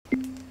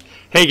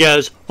Hey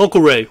guys, Uncle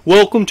Ray.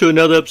 Welcome to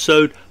another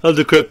episode of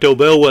the Crypto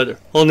Bellwether.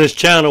 On this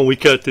channel, we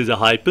cut through the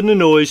hype and the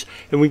noise,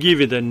 and we give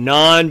you the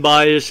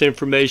non-biased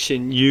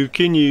information you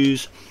can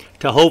use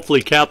to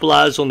hopefully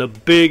capitalize on the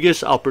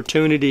biggest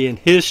opportunity in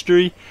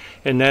history,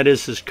 and that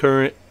is this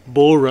current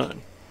bull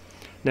run.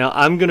 Now,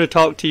 I'm going to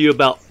talk to you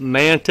about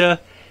Manta,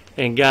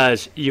 and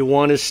guys, you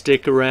want to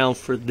stick around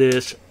for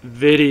this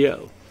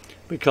video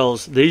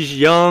because these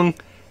young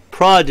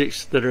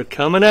projects that are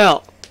coming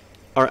out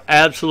are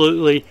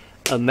absolutely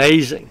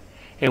amazing.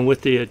 And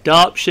with the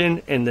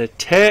adoption and the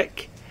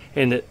tech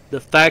and the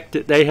fact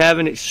that they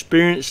haven't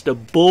experienced a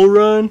bull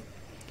run,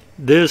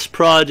 this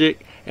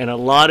project and a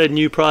lot of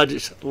new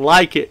projects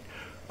like it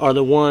are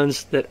the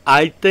ones that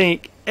I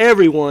think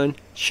everyone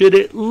should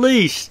at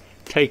least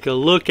take a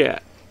look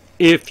at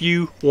if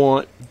you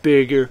want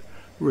bigger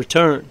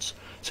returns.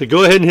 So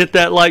go ahead and hit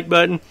that like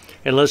button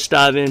and let's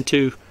dive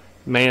into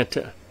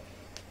Manta.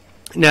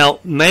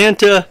 Now,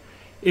 Manta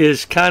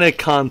is kind of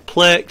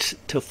complex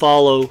to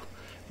follow.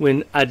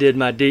 When I did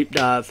my deep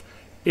dive,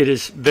 it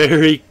is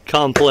very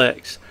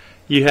complex.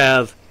 You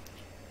have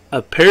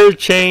a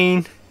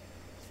parachain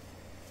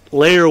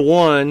layer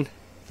 1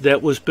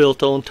 that was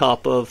built on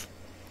top of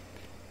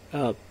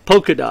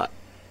Polkadot,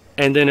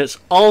 and then it's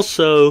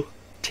also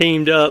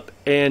teamed up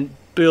and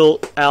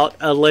built out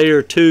a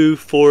layer 2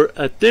 for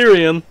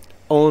Ethereum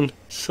on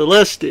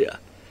Celestia.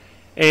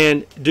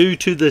 And due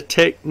to the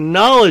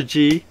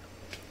technology,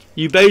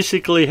 you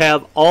basically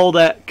have all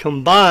that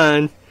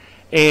combined,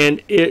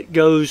 and it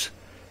goes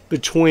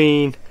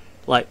between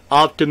like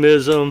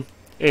Optimism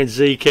and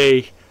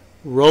ZK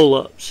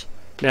Rollups.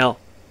 Now,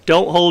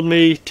 don't hold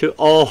me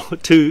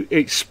to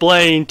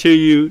explain to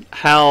you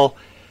how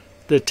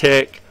the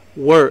tech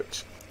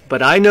works,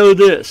 but I know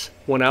this: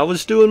 when I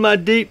was doing my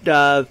deep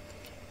dive,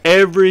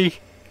 every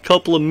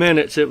couple of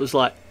minutes it was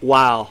like,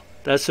 wow,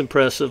 that's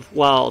impressive,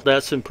 wow,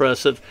 that's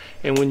impressive.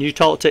 And when you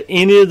talk to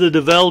any of the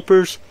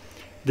developers,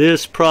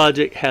 this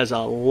project has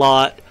a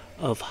lot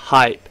of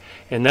hype.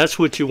 And that's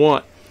what you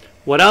want.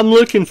 What I'm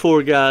looking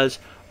for, guys,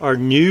 are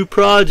new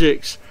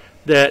projects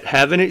that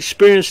haven't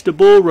experienced a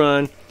bull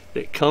run,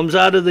 that comes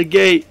out of the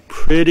gate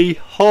pretty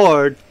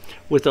hard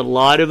with a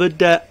lot of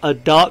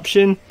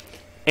adoption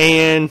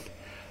and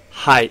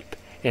hype.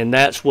 And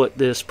that's what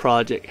this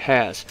project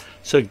has.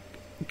 So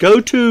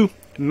go to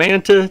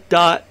Manta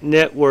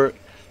Network,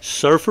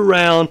 surf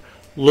around,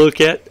 look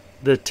at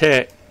the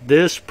tech.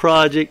 This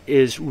project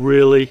is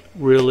really,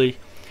 really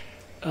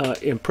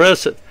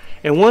impressive.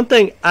 And one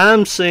thing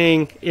I'm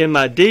seeing in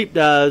my deep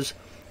dives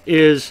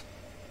is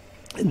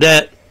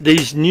that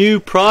these new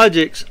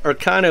projects are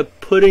kind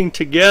of putting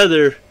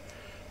together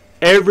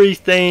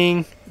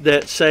everything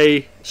that,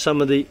 say,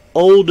 some of the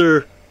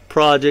older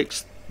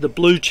projects, the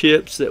blue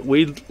chips that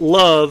we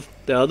love,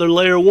 the other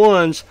layer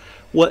 1s,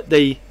 what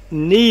they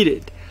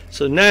needed.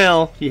 So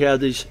now you have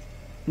these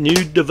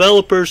new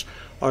developers,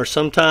 or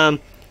sometimes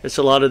it's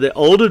a lot of the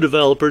older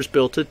developers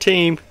built a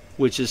team,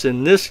 which is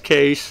in this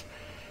case,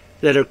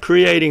 that are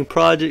creating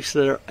projects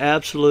that are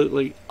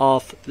absolutely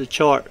off the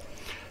chart.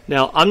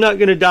 Now, I'm not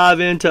going to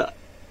dive into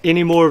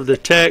any more of the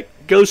tech.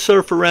 Go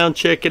surf around,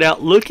 check it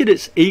out. Look at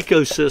its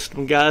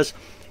ecosystem, guys.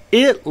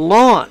 It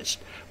launched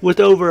with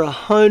over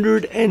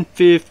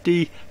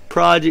 150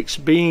 projects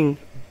being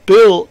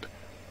built,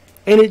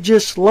 and it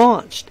just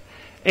launched.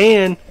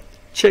 And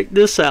check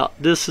this out.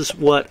 This is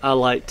what I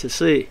like to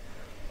see.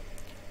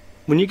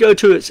 When you go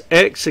to its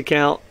X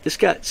account, it's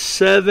got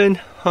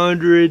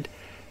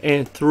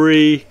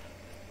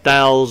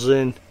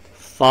 703,000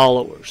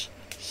 followers.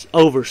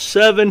 Over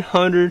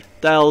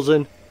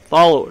 700,000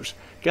 followers.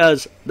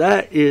 Guys,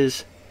 that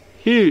is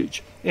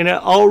huge. And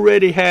it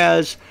already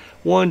has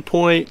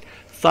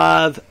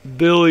 1.5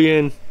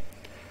 billion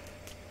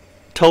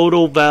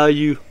total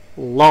value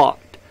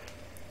locked.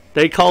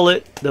 They call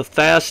it the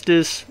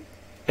fastest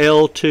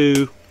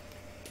L2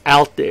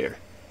 out there.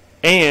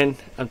 And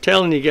I'm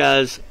telling you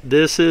guys,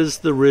 this is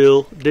the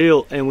real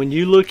deal. And when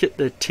you look at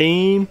the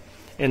team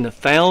and the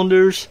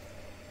founders,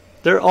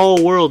 they're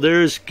all world.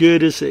 They're as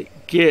good as it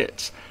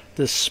gets.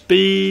 The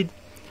speed,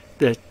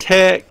 the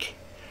tech,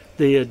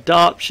 the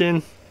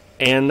adoption,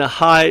 and the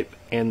hype,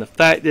 and the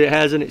fact that it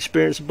hasn't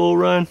experienced a bull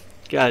run,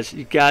 guys,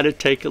 you got to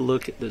take a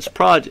look at this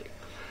project.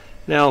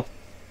 Now,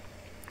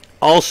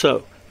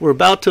 also, we're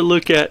about to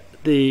look at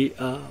the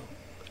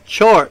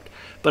chart,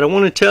 but I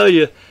want to tell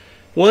you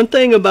one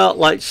thing about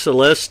like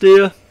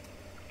Celestia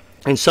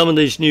and some of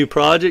these new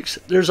projects.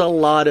 There's a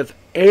lot of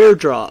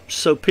airdrops,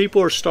 so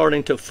people are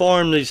starting to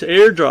farm these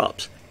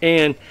airdrops,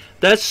 and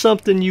that's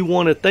something you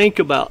want to think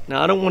about.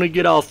 Now, I don't want to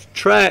get off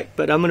track,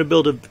 but I'm going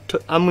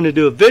to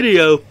do a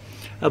video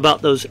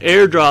about those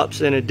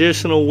airdrops and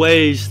additional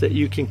ways that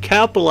you can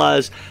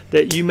capitalize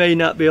that you may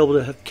not be able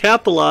to have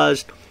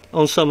capitalized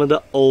on some of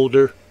the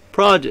older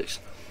projects.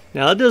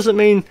 Now, that doesn't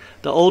mean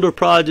the older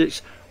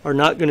projects are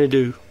not going to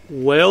do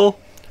well.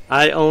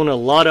 I own a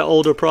lot of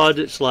older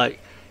projects like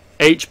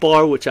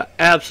HBAR, which I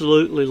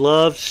absolutely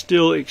love,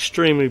 still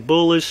extremely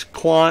bullish,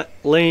 Quant,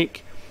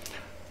 Link,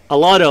 a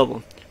lot of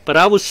them. But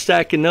I was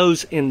stacking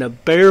those in the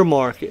bear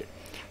market.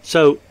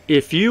 So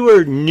if you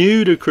are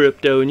new to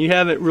crypto and you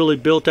haven't really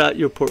built out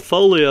your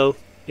portfolio,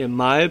 in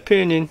my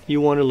opinion,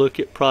 you want to look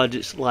at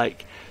projects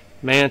like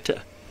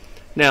Manta.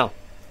 Now,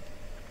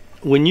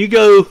 when you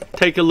go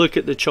take a look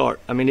at the chart,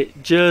 I mean,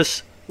 it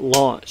just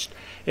launched.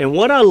 And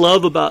what I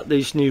love about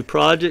these new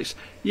projects,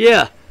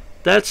 yeah,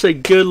 that's a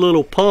good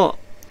little pump.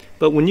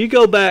 But when you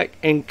go back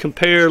and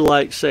compare,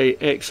 like, say,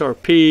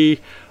 XRP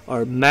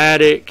or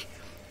Matic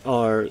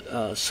or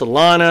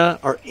Solana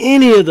or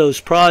any of those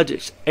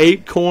projects,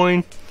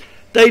 ApeCoin,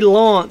 they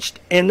launched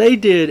and they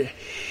did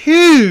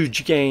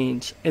huge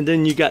gains, and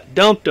then you got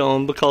dumped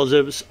on because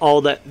it was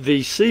all that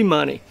VC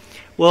money.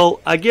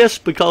 Well, I guess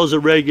because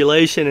of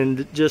regulation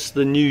and just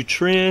the new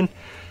trend,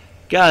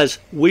 guys,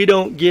 we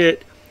don't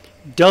get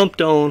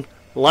dumped on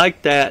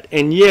like that.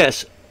 And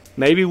yes,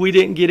 maybe we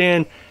didn't get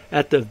in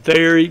at the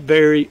very,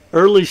 very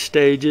early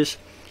stages,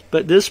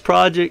 but this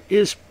project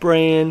is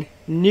brand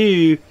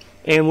new,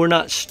 and we're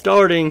not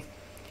starting,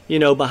 you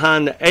know,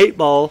 behind the 8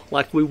 ball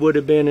like we would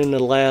have been in the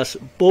last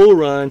bull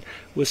run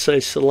with, say,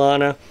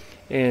 Solana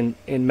and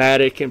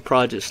Matic and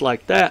projects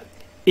like that.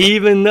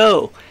 Even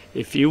though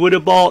if you would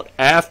have bought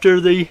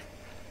after the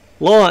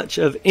launch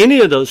of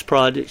any of those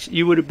projects,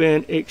 you would have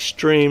been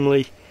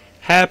extremely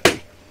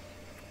happy.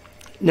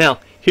 Now,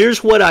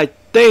 here's what I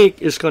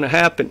think is going to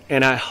happen,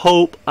 and I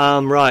hope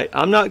I'm right.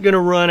 I'm not going to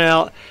run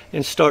out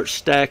and start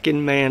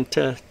stacking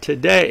Manta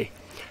today.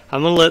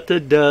 I'm going to let the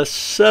dust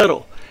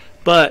settle.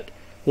 But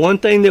one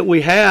thing that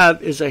we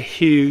have is a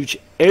huge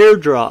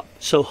airdrop.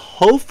 So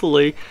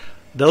hopefully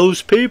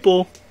those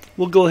people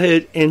will go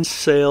ahead and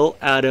sell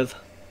out of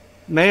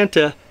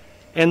Manta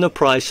and the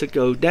price will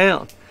go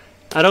down.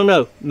 I don't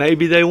know.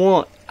 Maybe they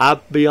won't.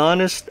 I'll be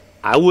honest,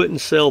 I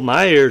wouldn't sell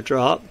my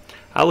airdrop.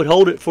 I would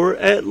hold it for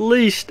at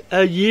least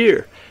a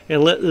year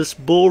and let this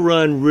bull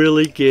run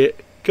really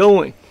get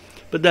going.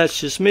 But that's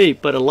just me.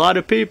 But a lot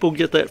of people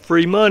get that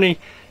free money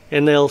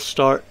and they'll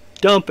start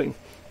dumping.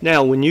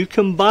 Now, when you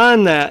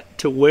combine that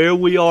to where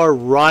we are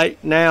right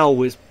now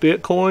with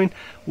Bitcoin,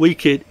 we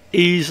could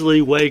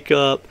easily wake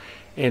up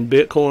and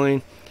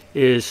Bitcoin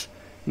is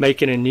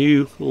making a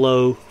new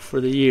low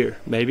for the year.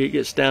 Maybe it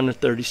gets down to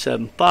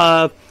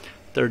 37.5,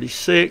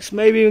 36,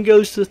 maybe even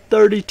goes to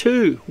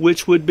 32,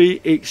 which would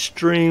be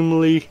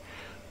extremely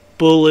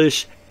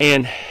bullish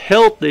and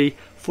healthy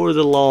for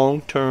the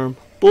long-term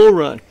bull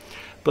run.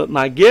 But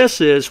my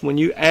guess is when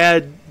you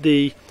add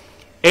the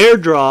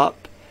airdrop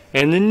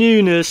and the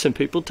newness and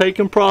people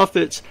taking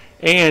profits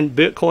and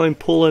Bitcoin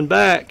pulling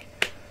back,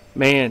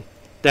 man,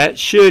 that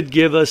should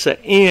give us an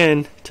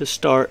end to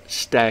start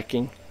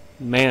stacking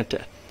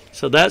Manta.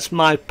 So that's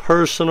my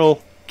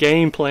personal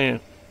game plan.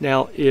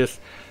 Now, if,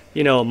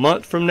 you know, a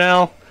month from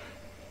now,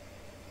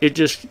 it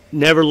just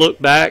never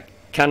looked back,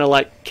 kind of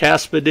like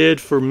Caspa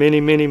did for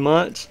many, many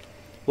months,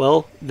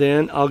 well,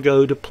 then I'll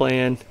go to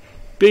plan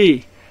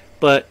B.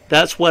 But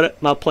that's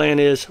what my plan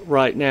is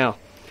right now.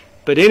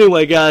 But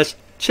anyway, guys,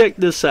 check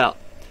this out.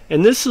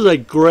 And this is a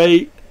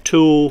great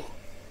tool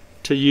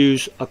to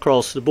use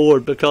across the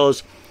board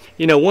because,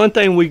 you know, one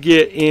thing we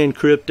get in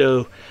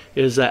crypto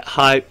is that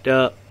hyped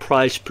up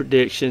price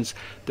predictions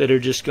that are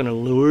just going to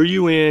lure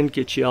you in,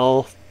 get you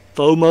all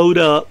FOMO'd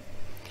up,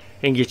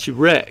 and get you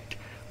wrecked.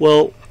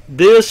 Well,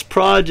 this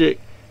project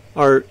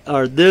or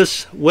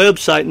this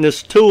website and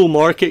this tool,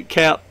 Market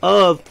Cap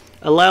Of,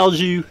 allows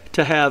you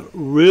to have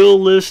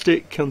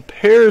realistic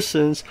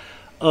comparisons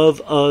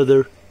of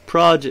other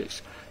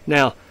projects.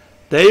 Now,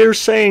 they are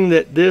saying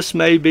that this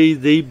may be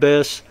the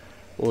best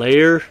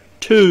layer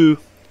 2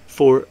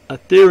 for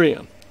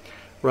Ethereum,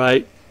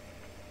 right?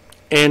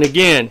 And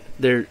again,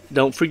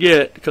 don't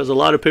forget, because a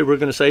lot of people are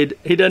going to say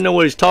he doesn't know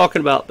what he's talking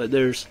about, but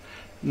there's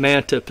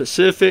Manta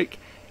Pacific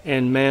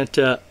and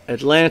Manta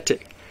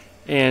Atlantic.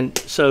 And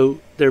so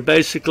they're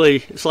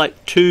basically, it's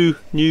like two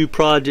new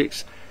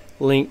projects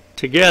linked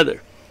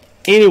together.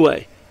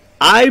 Anyway,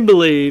 I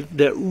believe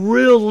that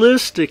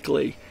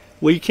realistically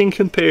we can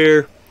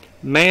compare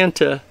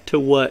Manta to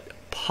what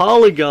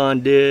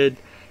Polygon did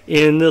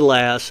in the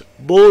last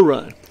bull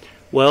run.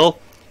 Well,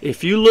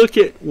 if you look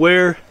at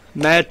where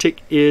Matic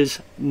is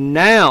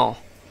now,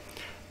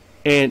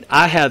 and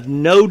I have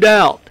no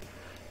doubt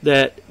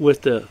that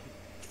with the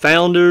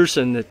founders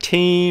and the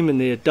team and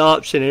the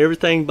adoption and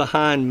everything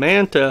behind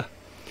Manta,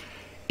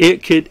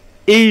 it could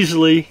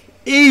easily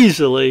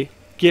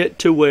get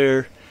to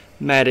where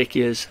Matic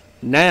is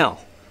now.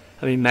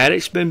 I mean,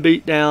 Matic's been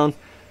beat down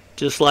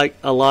just like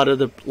a lot of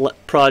the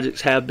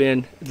projects have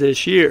been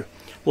this year.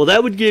 Well,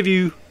 that would give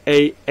you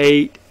a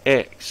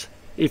 8x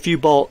if you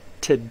bought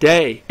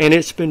today, and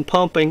it's been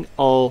pumping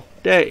all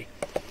day.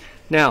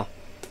 Now,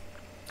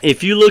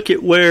 if you look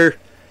at where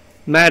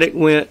Matic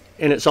went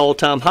in its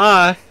all-time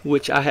high,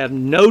 which I have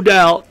no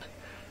doubt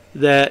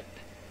that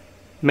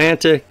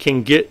Manta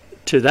can get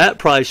to that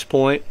price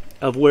point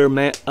of where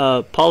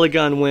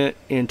Polygon went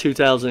in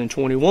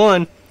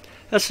 2021,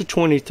 that's a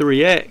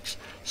 23x.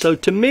 So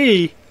to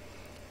me,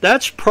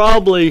 that's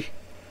probably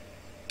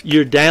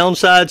your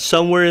downside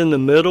somewhere in the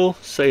middle,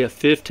 say a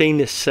 15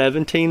 to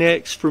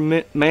 17x for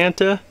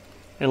Manta,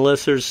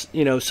 unless there's,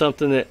 you know,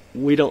 something that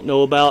we don't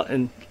know about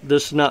and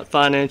this is not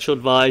financial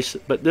advice,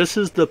 but this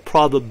is the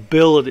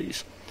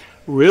probabilities.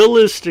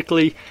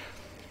 Realistically,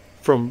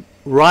 from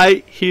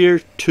right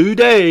here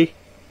today,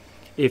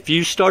 if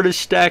you started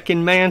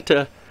stacking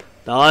Manta,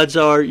 the odds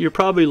are you're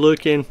probably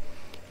looking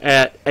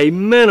at a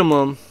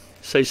minimum,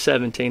 say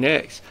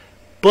 17x.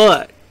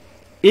 But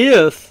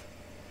if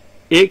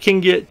it can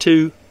get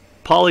to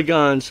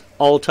Polygon's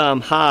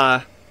all-time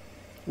high,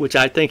 which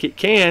I think it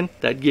can,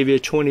 that'd give you a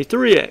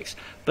 23x.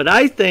 But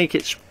I think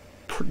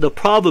the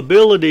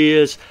probability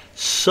is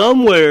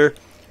somewhere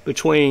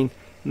between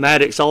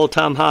Matic's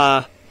all-time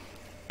high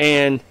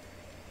and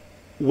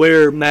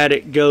where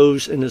Matic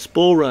goes in this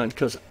bull run,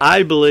 because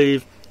I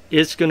believe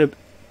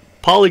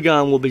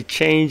Polygon will be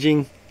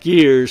changing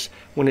gears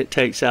when it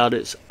takes out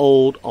its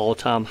old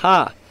all-time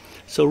high.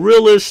 So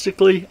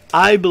realistically,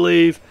 I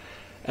believe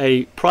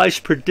a price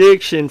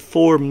prediction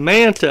for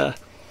Manta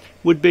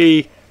would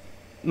be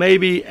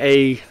maybe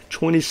a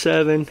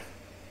 27x,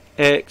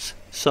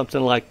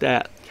 something like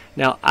that.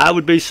 Now, I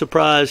would be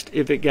surprised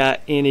if it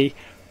got any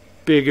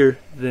bigger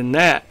than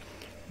that.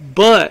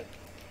 But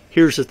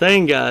here's the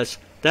thing, guys.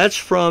 That's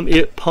from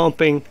it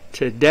pumping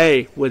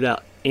today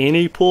without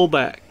any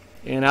pullback.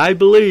 And I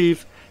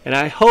believe and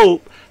I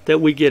hope that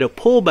we get a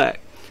pullback.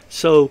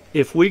 So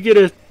if we get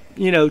a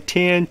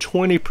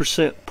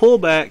 10-20%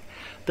 pullback,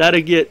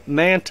 that'll get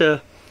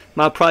Manta,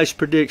 my price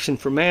prediction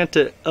for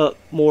Manta, up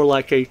more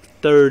like a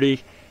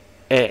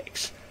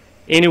 30x.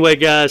 Anyway,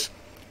 guys,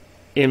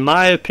 in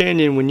my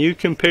opinion, when you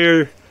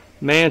compare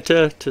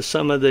Manta to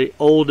some of the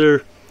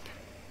older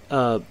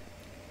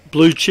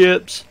blue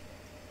chips,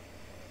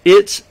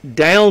 its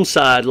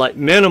downside, like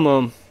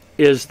minimum,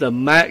 is the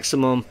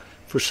maximum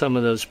for some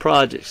of those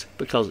projects,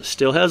 because it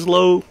still has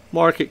low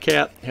market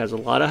cap, has a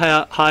lot of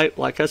hype,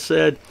 like I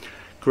said,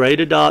 great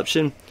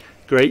adoption,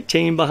 great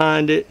team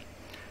behind it.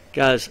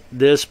 Guys,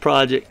 this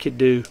project could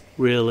do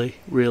really,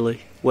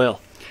 really well.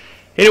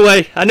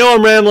 Anyway, I know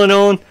I'm rambling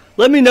on.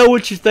 Let me know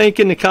what you think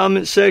in the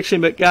comment section,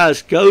 but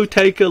guys, go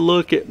take a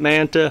look at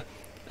Manta.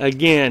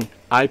 Again,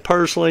 I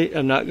personally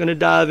am not going to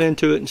dive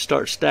into it and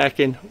start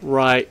stacking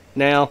right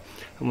now.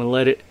 I'm going to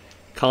let it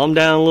calm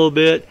down a little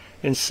bit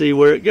and see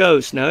where it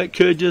goes. Now, it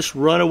could just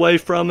run away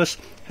from us.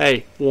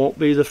 Hey, won't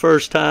be the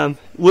first time.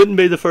 Wouldn't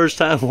be the first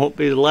time, won't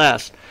be the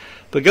last.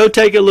 But go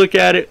take a look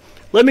at it.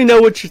 Let me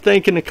know what you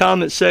think in the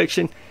comment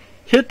section.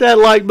 Hit that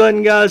like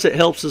button, guys. It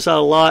helps us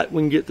out a lot.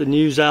 We can get the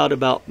news out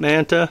about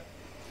Manta.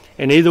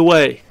 And either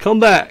way,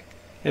 come back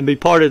and be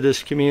part of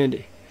this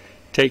community.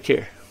 Take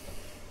care.